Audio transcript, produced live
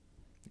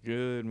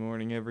Good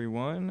morning,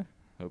 everyone.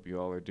 Hope you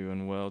all are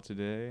doing well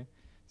today.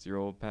 It's your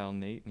old pal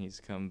Nate, and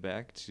he's come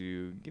back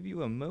to give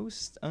you a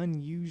most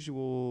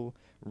unusual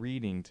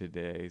reading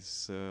today.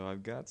 So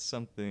I've got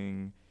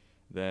something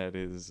that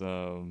is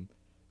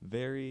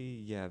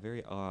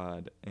very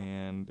odd,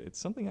 and it's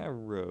something I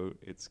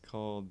wrote. It's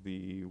called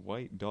the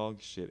White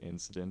Dog Shit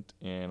Incident,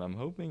 and I'm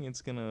hoping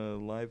it's gonna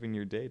liven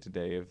your day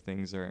today if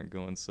things aren't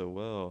going so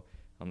well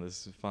on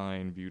this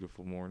fine,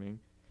 beautiful morning.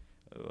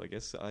 I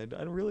guess I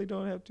really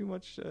don't have too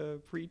much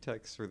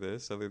pretext for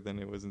this, other than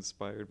it was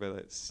inspired by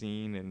that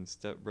scene in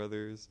Step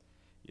Brothers.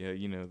 Yeah,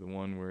 you know, the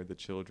one where the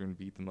children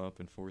beat them up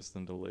and force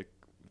them to lick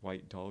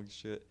white dog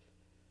shit.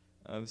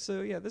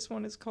 So yeah, this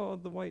one is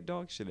called the White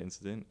Dog Shit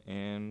Incident,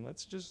 and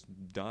let's just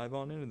dive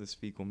on into this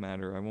fecal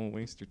matter. I won't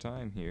waste your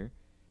time here.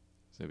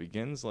 So it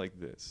begins like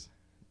this.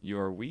 You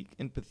are weak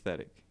and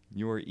pathetic.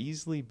 You are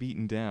easily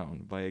beaten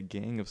down by a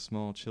gang of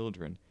small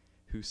children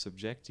who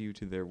subject you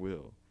to their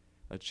will.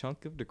 A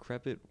chunk of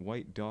decrepit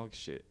white dog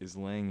shit is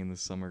laying in the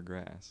summer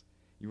grass.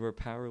 You are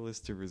powerless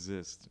to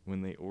resist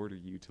when they order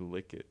you to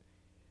lick it.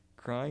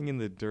 Crying in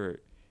the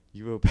dirt,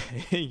 you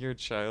obey your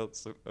child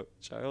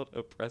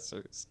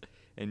oppressors,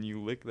 and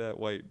you lick that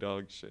white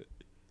dog shit.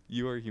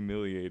 You are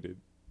humiliated.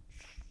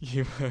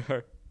 You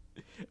are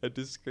a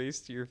disgrace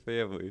to your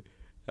family.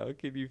 How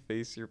can you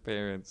face your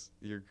parents,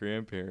 your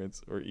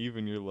grandparents, or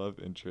even your love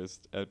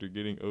interest after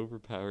getting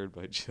overpowered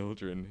by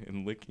children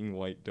and licking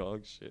white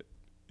dog shit?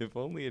 If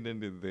only it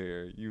ended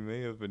there, you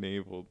may have been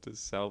able to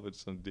salvage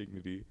some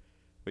dignity,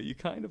 but you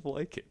kind of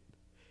like it.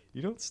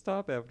 You don't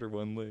stop after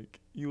one lick.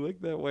 You lick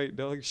that white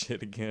dog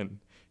shit again,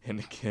 and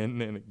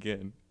again, and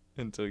again,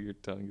 until your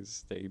tongue is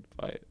stained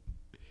by it.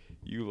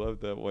 You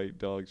love that white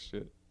dog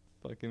shit.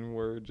 Fucking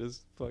word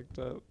just fucked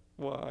up.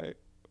 Why?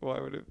 Why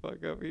would it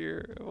fuck up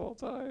here of all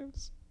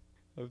times?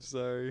 I'm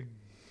sorry.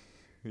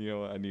 You know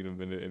what? I need a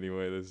minute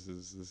anyway. This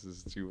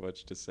is too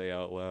much to say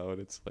out loud.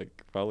 It's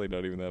like probably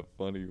not even that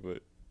funny,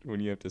 but when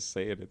you have to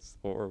say it, it's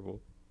horrible.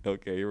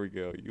 Okay, here we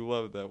go. You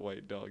love that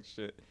white dog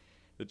shit.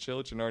 The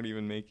children aren't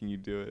even making you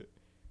do it.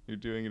 You're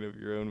doing it of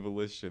your own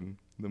volition.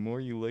 The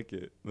more you lick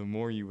it, the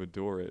more you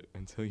adore it,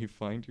 until you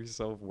find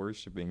yourself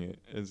worshipping it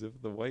as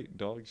if the white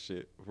dog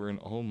shit were an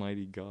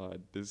almighty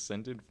god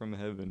descended from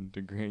heaven to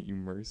grant you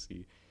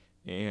mercy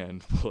and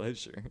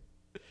pleasure.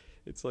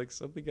 It's like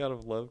something out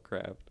of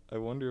Lovecraft. I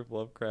wonder if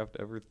Lovecraft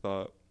ever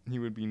thought he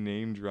would be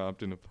name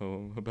dropped in a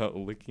poem about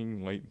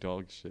licking white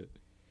dog shit.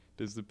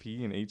 Does the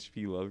P in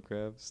H.P.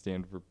 Lovecraft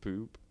stand for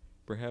poop?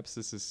 Perhaps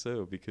this is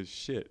so because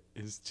shit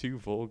is too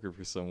vulgar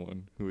for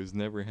someone who has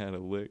never had a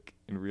lick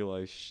and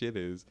realized shit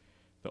is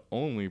the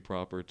only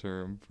proper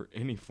term for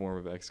any form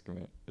of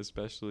excrement,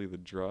 especially the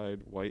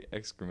dried white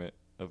excrement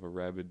of a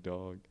rabid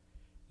dog.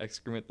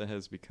 Excrement that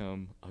has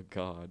become a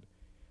god,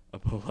 a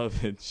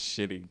beloved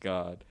shitty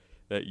god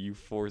that you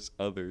force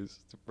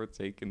others to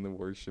partake in the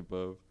worship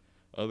of,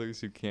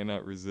 others who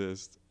cannot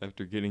resist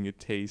after getting a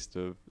taste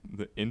of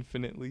the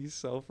infinitely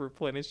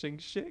self-replenishing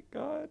shit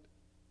god.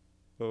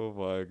 Oh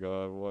my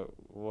god,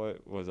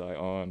 what was I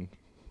on?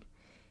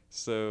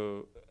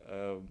 So,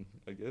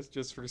 I guess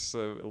just for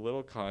a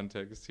little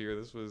context here,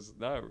 this was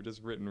not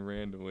just written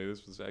randomly.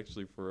 This was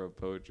actually for a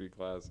poetry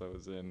class I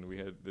was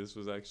in. This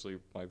was actually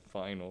my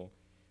final.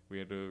 We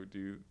had to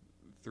do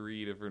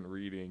three different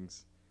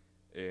readings,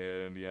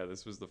 and yeah,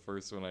 this was the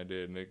first one I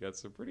did, and it got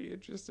some pretty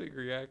interesting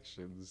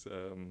reactions.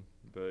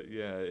 But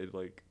yeah, it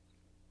like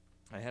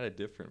I had a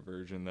different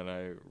version that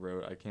I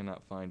wrote. I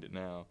cannot find it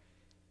now,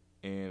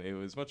 and it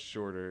was much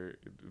shorter.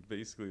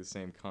 Basically the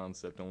same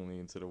concept, only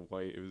instead of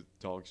white, it was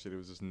dog shit. It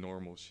was just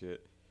normal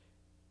shit.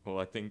 Well,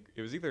 I think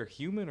it was either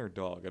human or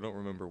dog. I don't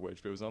remember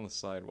which, but it was on the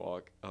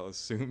sidewalk. I'll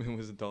assume it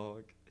was a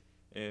dog.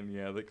 And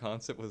yeah, the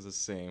concept was the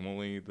same.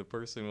 Only the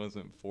person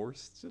wasn't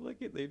forced to lick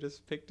it. They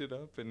just picked it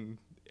up and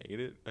ate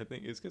it. I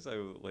think it's because I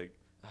like,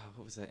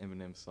 what was that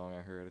Eminem song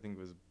I heard? I think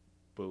it was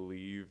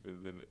 "Believe,"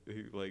 and then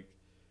he like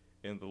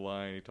in the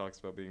line he talks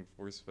about being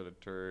force fed a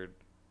turd.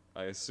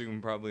 I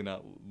assume probably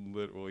not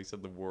literal. He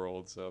said the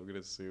world, so I'm gonna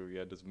assume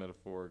yeah, just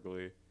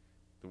metaphorically,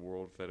 the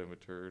world fed him a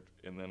turd.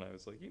 And then I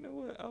was like, you know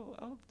what?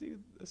 I'll do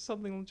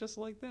something just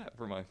like that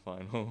for my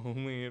final.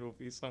 Only it'll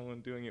be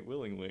someone doing it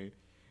willingly.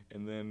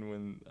 And then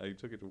when I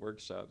took it to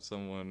workshop,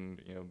 someone,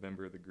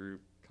 member of the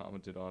group,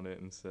 commented on it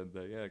and said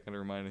that yeah, it kind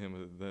of reminded him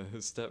of the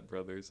Step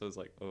Brothers. So I was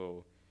like,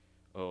 oh,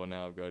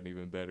 now I've got an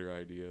even better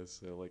idea.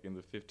 So like in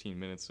the 15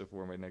 minutes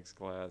before my next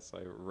class,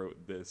 I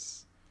wrote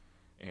this,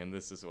 and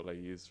this is what I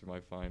used for my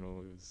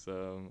final. It was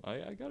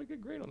I got a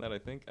good grade on that. I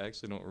think I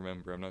actually don't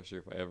remember. I'm not sure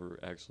if I ever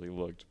actually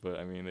looked, but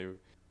I mean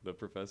the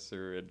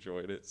professor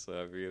enjoyed it,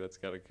 so I mean that's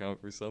got to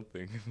count for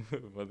something.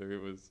 Whether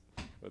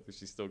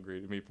she still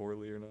graded me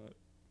poorly or not.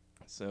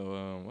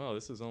 So, well,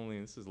 this is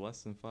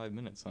less than 5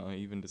 minutes, huh?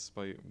 Even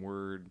despite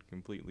Word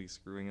completely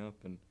screwing up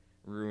and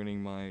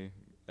ruining my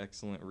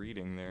excellent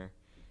reading there.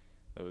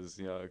 That was,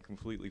 yeah,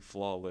 completely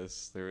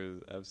flawless. There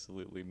is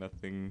absolutely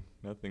nothing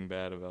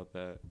bad about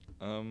that.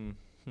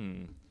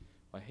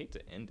 I hate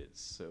to end it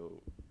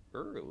so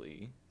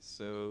early,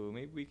 so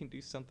maybe we can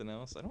do something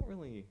else. I don't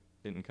really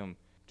didn't come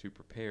too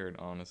prepared,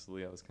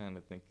 honestly. I was kind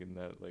of thinking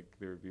that like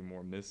there would be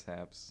more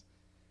mishaps,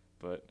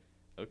 but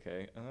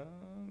okay.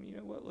 You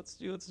know what? Let's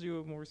do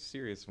a more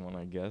serious one,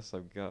 I guess.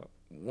 I've got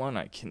one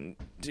I can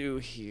do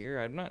here.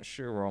 I'm not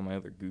sure where all my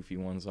other goofy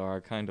ones are.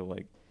 Kind of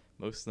like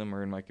most of them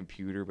are in my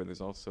computer, but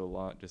there's also a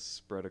lot just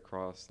spread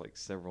across like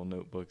several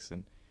notebooks,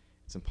 and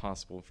it's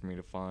impossible for me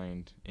to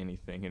find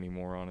anything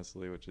anymore,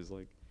 honestly, which is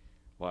like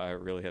why I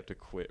really have to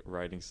quit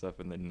writing stuff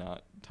and then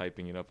not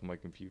typing it up on my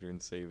computer and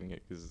saving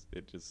it, because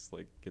it just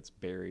like gets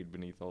buried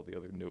beneath all the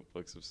other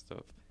notebooks of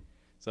stuff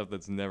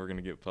that's never going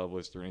to get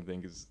published or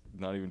anything. Is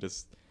not even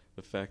just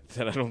the fact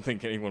that I don't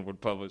think anyone would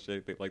publish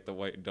anything like the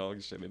white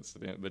dog shit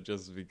incident, but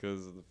just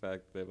because of the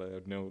fact that I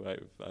have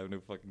no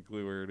fucking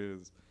clue where it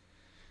is.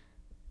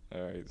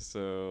 All right,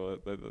 so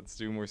let's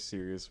do a more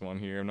serious one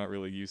here. I'm not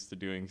really used to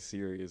doing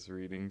serious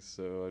readings,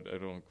 so I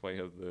don't quite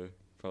have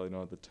probably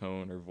don't have the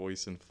tone or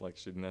voice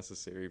inflection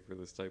necessary for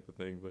this type of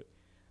thing, but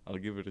I'll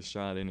give it a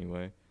shot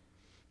anyway.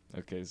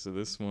 Okay, so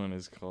this one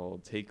is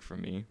called Take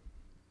From Me.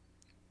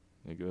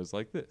 It goes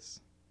like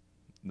this.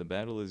 The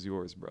battle is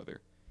yours,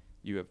 brother.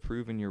 You have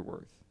proven your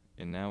worth,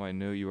 and now I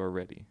know you are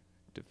ready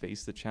to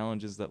face the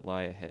challenges that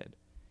lie ahead.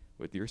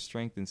 With your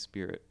strength and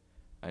spirit,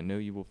 I know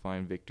you will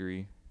find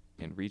victory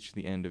and reach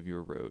the end of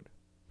your road.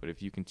 But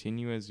if you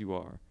continue as you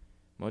are,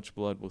 much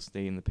blood will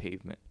stay in the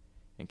pavement,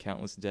 and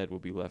countless dead will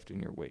be left in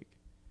your wake.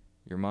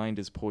 Your mind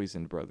is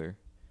poisoned, brother,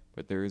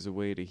 but there is a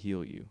way to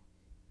heal you.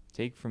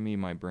 Take from me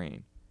my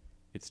brain.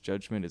 Its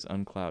judgment is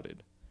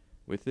unclouded.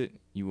 With it,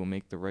 you will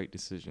make the right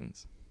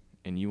decisions,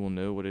 and you will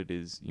know what it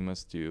is you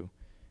must do,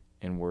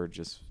 and we're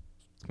just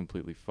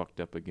completely fucked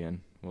up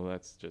again. Well,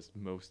 that's just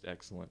most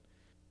excellent.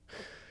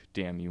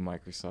 Damn you,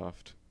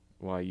 Microsoft.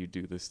 Why you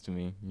do this to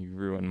me? You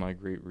ruin my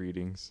great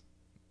readings.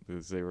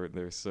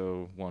 They're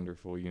so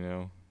wonderful, you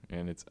know,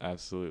 and it's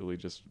absolutely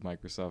just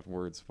Microsoft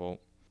Word's fault.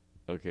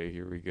 Okay,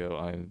 here we go.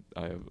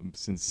 I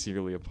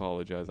sincerely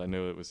apologize. I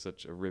know it was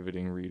such a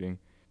riveting reading.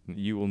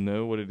 You will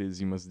know what it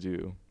is you must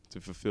do to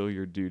fulfill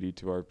your duty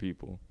to our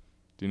people.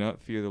 Do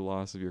not fear the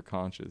loss of your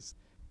conscience,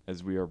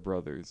 as we are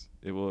brothers.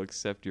 It will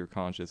accept your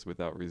conscience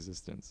without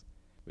resistance.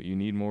 But you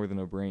need more than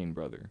a brain,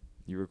 brother.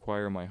 You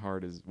require my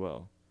heart as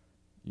well.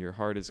 Your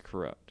heart is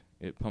corrupt.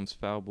 It pumps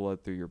foul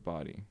blood through your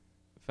body.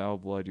 Foul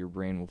blood your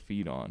brain will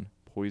feed on,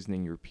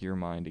 poisoning your pure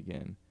mind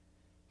again.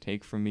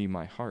 Take from me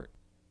my heart.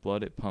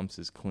 Blood it pumps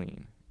is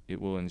clean.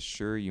 It will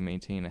ensure you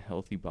maintain a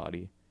healthy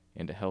body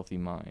and a healthy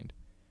mind.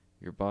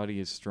 Your body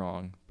is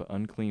strong, but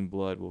unclean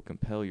blood will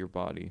compel your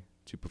body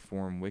to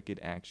perform wicked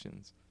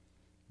actions.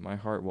 My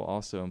heart will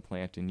also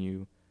implant in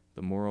you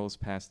the morals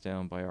passed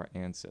down by our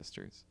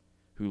ancestors,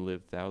 who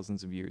lived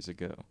thousands of years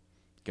ago.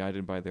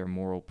 Guided by their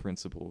moral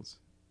principles,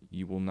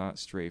 you will not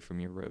stray from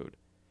your road,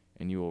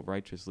 and you will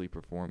righteously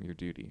perform your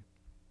duty.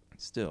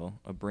 Still,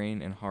 a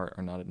brain and heart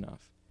are not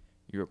enough.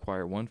 You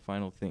require one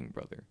final thing,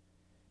 brother.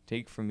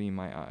 Take from me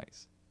my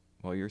eyes.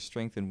 While your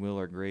strength and will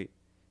are great,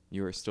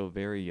 you are still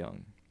very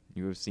young.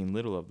 You have seen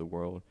little of the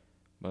world,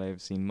 but I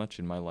have seen much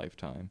in my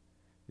lifetime.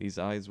 These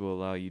eyes will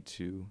allow you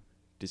to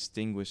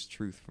distinguish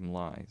truth from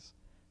lies.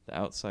 The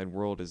outside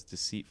world is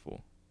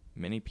deceitful.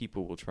 Many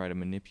people will try to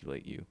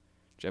manipulate you,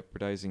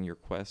 jeopardizing your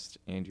quest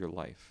and your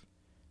life.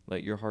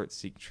 Let your heart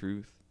seek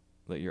truth.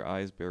 Let your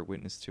eyes bear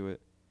witness to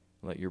it.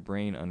 Let your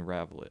brain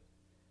unravel it.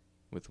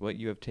 With what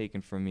you have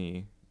taken from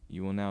me,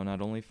 you will now not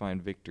only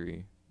find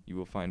victory, you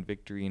will find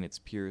victory in its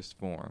purest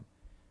form.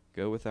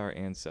 Go with our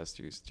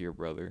ancestors, dear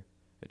brother.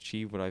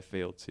 Achieve what I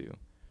failed to.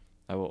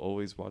 I will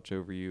always watch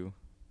over you.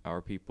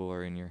 Our people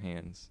are in your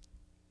hands.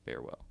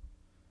 Farewell.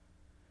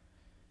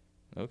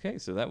 Okay,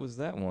 so that was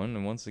that one.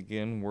 And once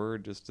again,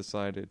 Word just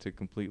decided to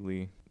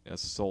completely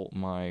assault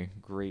my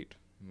great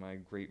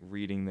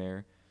reading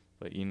there.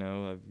 But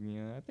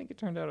I think it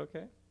turned out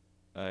okay.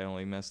 I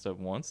only messed up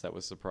once. That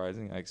was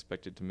surprising. I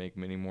expected to make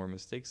many more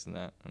mistakes than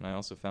that. And I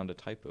also found a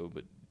typo,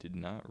 but did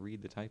not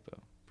read the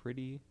typo.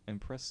 Pretty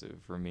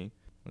impressive for me.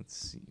 Let's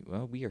see.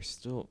 Well,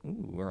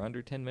 we're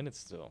under 10 minutes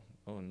still.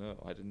 Oh no,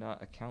 I did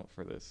not account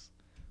for this.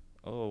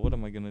 Oh, what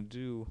am I gonna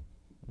do?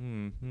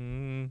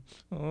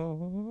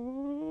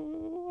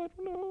 Oh, I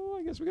don't know.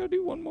 I guess we gotta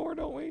do one more,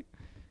 don't we?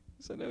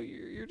 Because I know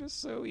you're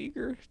just so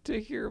eager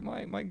to hear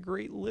my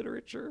great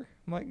literature,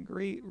 my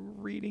great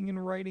reading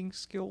and writing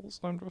skills.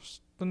 I'm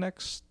just the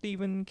next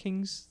Stephen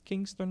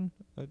Kingston.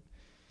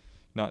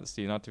 Not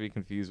to be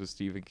confused with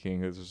Stephen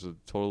King. This is a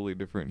totally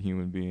different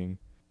human being.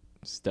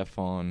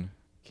 Stephen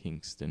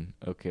Kingston.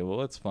 Okay, well,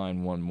 let's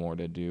find one more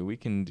to do. We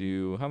can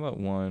do, how about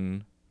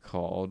one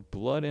called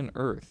Blood and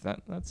Earth?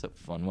 That's a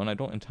fun one. I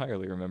don't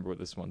entirely remember what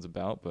this one's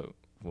about, but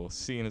we'll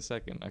see in a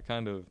second.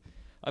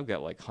 I've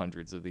got like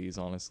hundreds of these,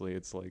 honestly.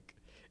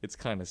 It's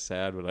kind of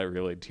sad, but I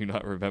really do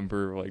not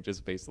remember, like,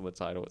 just based on the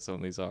title, what some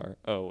of these are.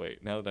 Oh,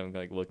 wait, now that I'm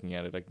like looking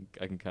at it,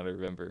 I can kind of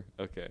remember.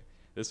 Okay,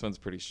 this one's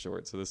pretty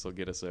short, so this will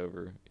get us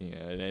over,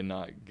 and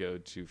not go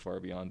too far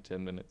beyond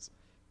 10 minutes.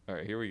 All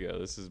right, here we go.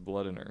 This is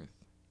Blood and Earth.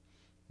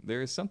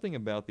 There is something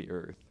about the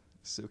earth,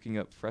 soaking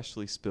up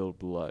freshly spilled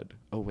blood.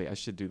 Oh, wait, I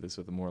should do this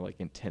with a more, like,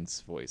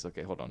 intense voice.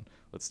 Okay, hold on.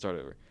 Let's start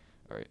over.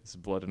 All right, this is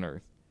Blood and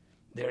Earth.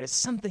 There is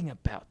something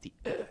about the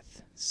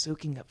earth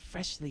soaking up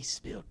freshly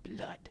spilled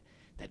blood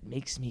that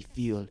makes me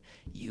feel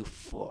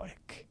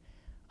euphoric.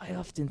 I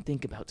often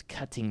think about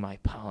cutting my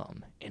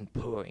palm and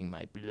pouring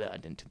my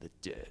blood into the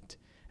dirt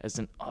as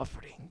an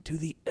offering to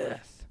the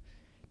earth.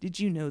 Did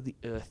you know the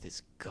earth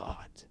is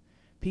God?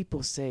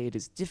 People say it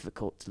is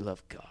difficult to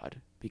love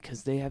God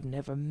because they have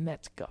never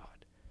met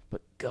God,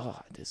 but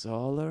God is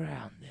all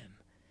around them.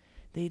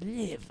 They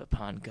live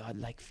upon God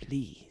like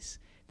fleas.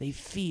 They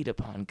feed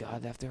upon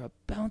God after a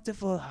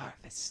bountiful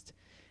harvest.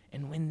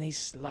 And when they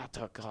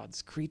slaughter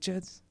God's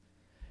creatures,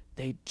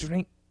 they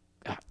drink.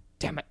 Ah,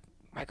 damn it,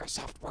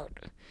 Microsoft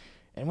Word.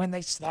 And when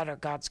they slaughter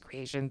God's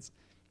creations,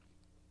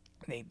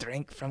 they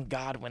drink from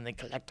God when they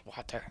collect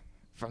water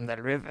from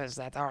the rivers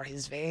that are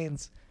his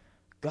veins.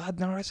 God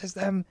nourishes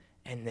them,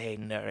 and they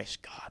nourish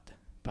God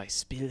by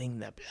spilling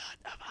the blood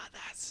of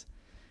others.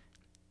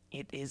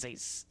 It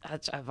is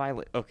such a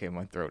violent... Okay,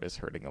 my throat is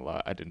hurting a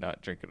lot. I did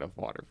not drink enough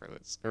water for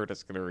this. We're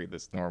just going to read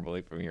this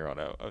normally from here on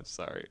out. I'm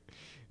sorry.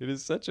 It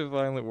is such a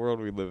violent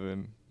world we live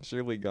in.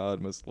 Surely God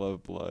must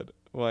love blood.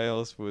 Why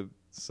else would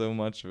so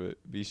much of it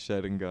be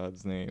shed in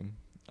God's name?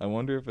 I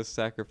wonder if a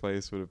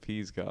sacrifice would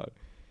appease God.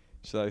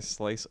 Should I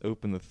slice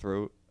open the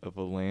throat of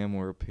a lamb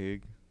or a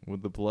pig?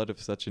 Would the blood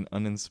of such an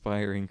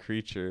uninspiring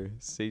creature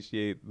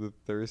satiate the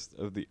thirst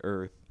of the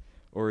earth?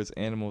 Or is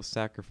animal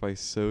sacrifice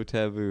so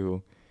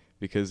taboo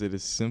because it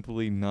is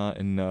simply not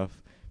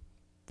enough?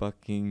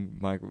 Fucking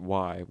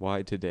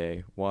why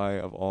today? Why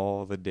of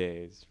all the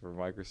days for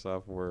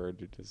Microsoft Word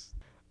to just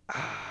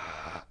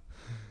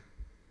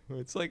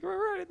it's like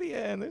we're right at the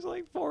end. There's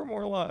like 4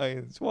 more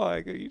lines.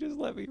 Why? Could you just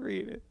let me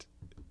read it?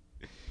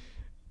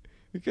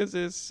 Because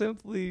it's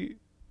simply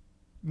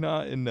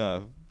not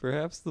enough.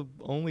 Perhaps the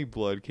only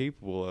blood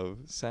capable of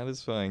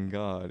satisfying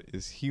God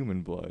is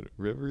human blood,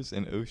 rivers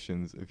and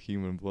oceans of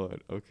human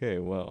blood. Okay,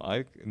 well,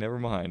 never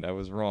mind. I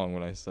was wrong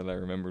when I said I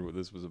remembered what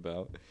this was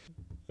about.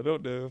 I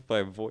don't know if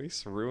my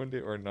voice ruined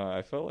it or not.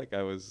 I felt like I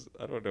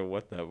don't know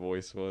what that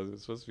voice was. It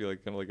was supposed to be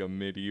like kind of like a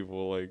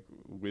medieval like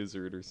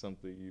wizard or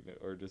something,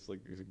 or just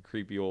like a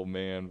creepy old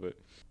man, but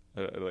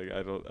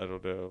I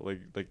don't know.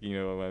 Like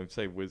when I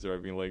say wizard,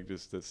 I mean like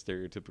just the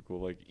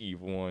stereotypical like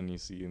evil one you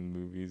see in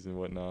movies and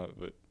whatnot.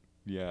 But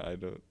yeah,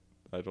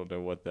 I don't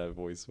know what that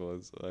voice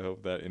was. I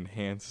hope that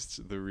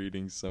enhanced the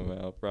reading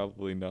somehow.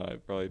 Probably not.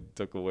 It probably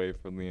took away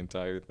from the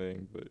entire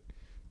thing. But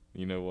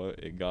you know what?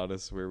 It got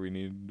us where we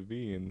needed to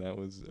be, and that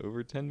was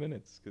over 10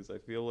 minutes. Because I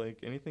feel like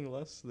anything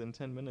less than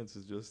 10 minutes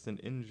is just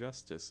an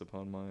injustice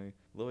upon my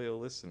loyal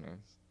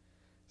listeners.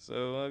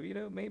 So,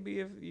 maybe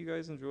if you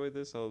guys enjoy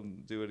this, I'll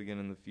do it again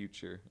in the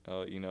future.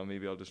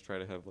 Maybe I'll just try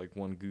to have like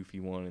one goofy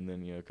one and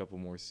then, a couple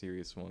more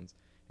serious ones.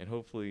 And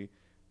hopefully,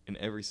 in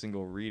every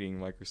single reading,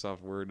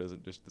 Microsoft Word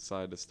doesn't just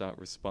decide to stop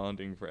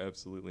responding for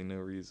absolutely no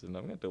reason.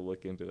 I'm going to have to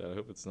look into that. I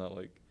hope it's not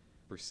like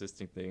a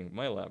persisting thing.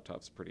 My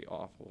laptop's pretty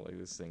awful. Like,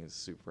 this thing is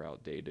super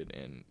outdated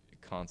and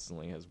it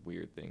constantly has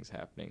weird things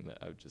happening that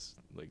I've just,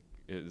 like,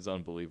 it is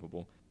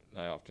unbelievable.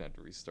 I often have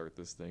to restart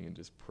this thing and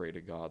just pray to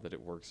God that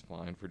it works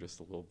fine for just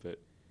a little bit.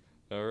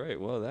 All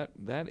right, well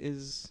that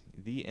is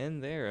the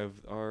end there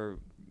of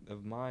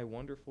my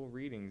wonderful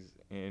readings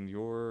and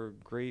your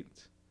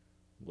great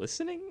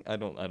listening. I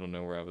don't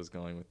know where I was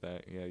going with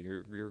that. Yeah,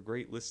 your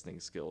great listening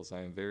skills.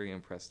 I am very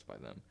impressed by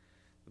them.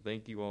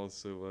 Thank you all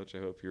so much. I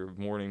hope your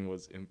morning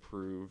was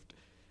improved.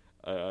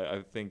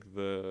 I think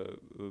the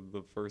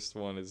first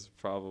one is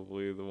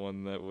probably the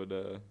one that would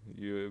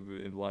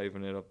you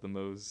enliven it up the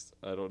most.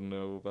 I don't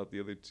know about the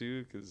other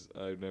two because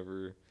I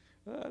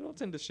don't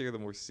tend to share the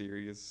more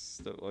serious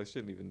stuff. Well, I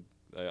shouldn't even.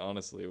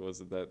 Honestly, it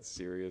wasn't that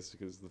serious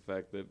because the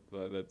fact that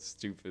that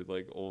stupid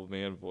like old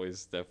man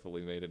voice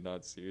definitely made it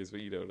not serious.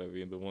 But you know what I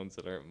mean. The ones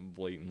that aren't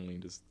blatantly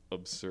just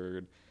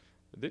absurd.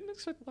 I didn't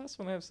expect the last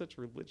one to have such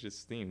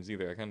religious themes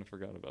either. I kind of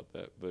forgot about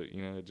that. But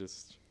it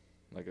just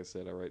like I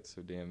said, I write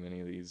so damn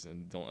many of these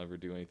and don't ever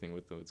do anything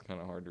with them. It's kind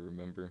of hard to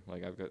remember.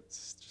 Like I've got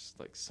just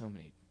like so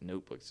many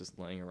notebooks just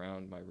laying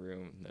around my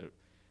room that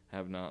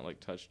have not like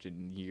touched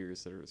in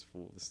years that are just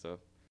full of this stuff.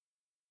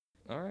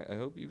 Alright, I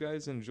hope you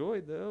guys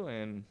enjoyed though,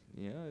 and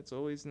yeah, it's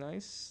always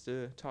nice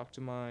to talk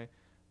to my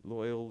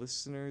loyal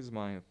listeners,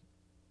 my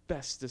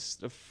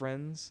bestest of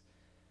friends.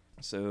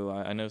 So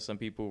I know some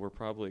people were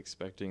probably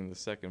expecting the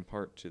second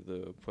part to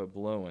the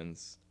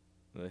Puebloans,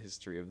 the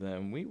history of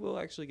them. We will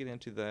actually get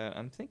into that.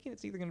 I'm thinking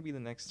it's either going to be the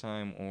next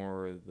time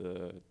or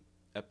the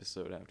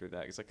episode after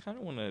that, because I kind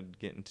of want to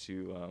get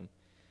into,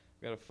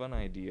 got a fun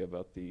idea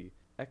about the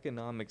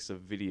economics of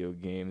video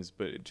games,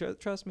 but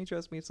trust me,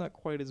 it's not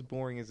quite as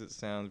boring as it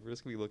sounds. We're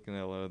just gonna be looking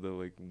at a lot of the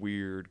like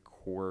weird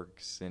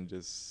quirks and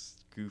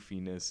just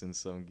goofiness in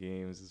some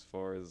games as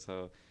far as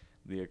how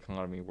the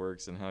economy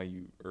works and how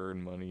you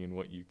earn money and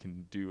what you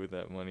can do with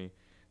that money.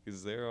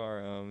 Because there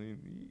are,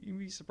 you'd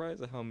be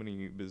surprised at how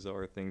many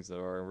bizarre things there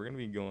are. We're gonna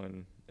be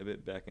going a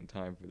bit back in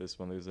time for this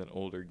one. There's an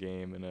older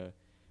game and a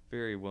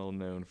very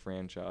well-known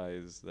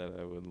franchise that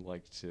I would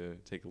like to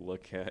take a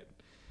look at.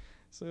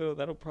 So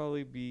that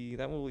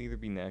will either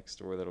be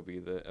next or that'll be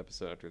the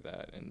episode after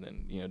that. And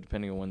then,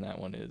 depending on when that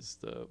one is,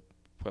 the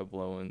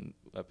Puebloan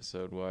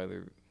episode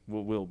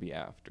will be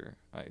after.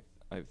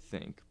 I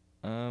think.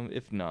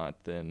 If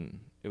not,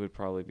 then it would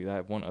probably be. I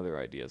have one other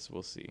idea, so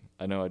we'll see.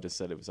 I know I just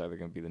said it was either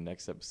going to be the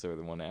next episode or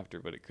the one after,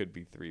 but it could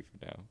be 3 from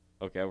now.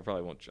 Okay, I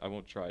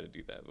won't try to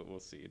do that, but we'll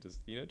see. It just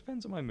it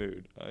depends on my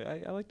mood.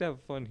 I like to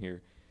have fun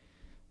here.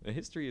 The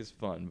history is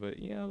fun, but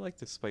I like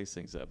to spice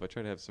things up. I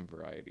try to have some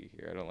variety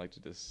here. I don't like to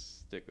just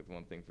stick with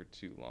one thing for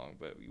too long,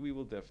 but we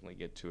will definitely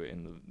get to it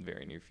in the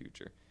very near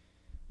future.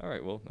 All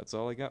right, well, that's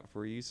all I got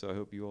for you, so I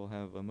hope you all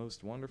have a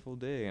most wonderful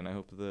day, and I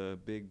hope the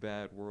big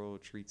bad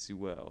world treats you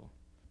well.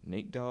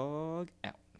 Nate Dogg out.